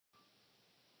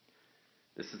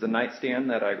This is a nightstand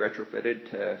that I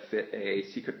retrofitted to fit a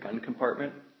secret gun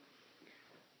compartment.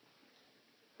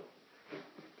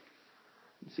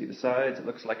 You see the sides, it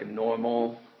looks like a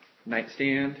normal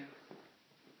nightstand.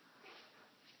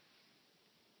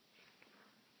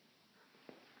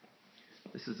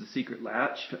 This is the secret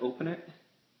latch to open it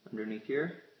underneath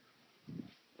here.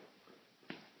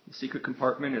 The secret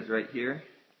compartment is right here.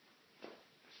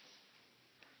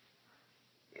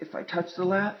 If I touch the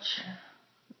latch,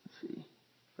 let's see,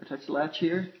 if I touch the latch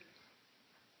here,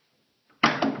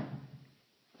 it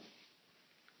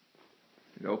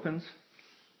opens.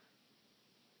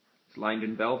 It's lined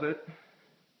in velvet.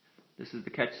 This is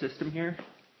the catch system here,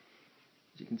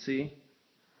 as you can see.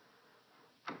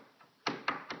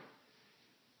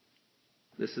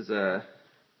 This is a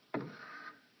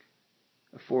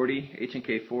 40,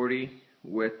 H&K 40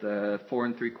 with a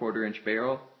 4 3/4 inch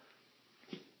barrel.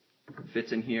 It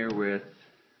fits in here with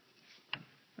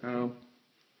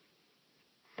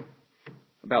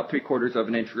about 3/4 of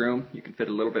an inch room. You can fit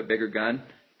a little bit bigger gun.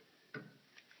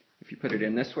 If you put it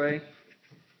in this way,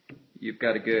 you've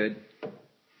got a good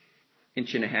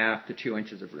 1.5 to 2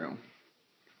 inches of room.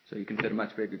 So you can fit a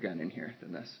much bigger gun in here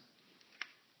than this.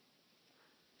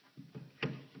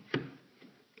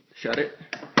 Shut it.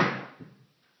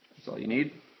 That's all you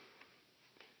need.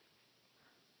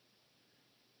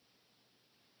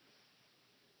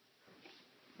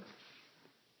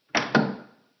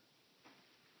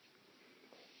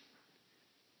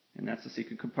 And that's the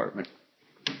secret compartment.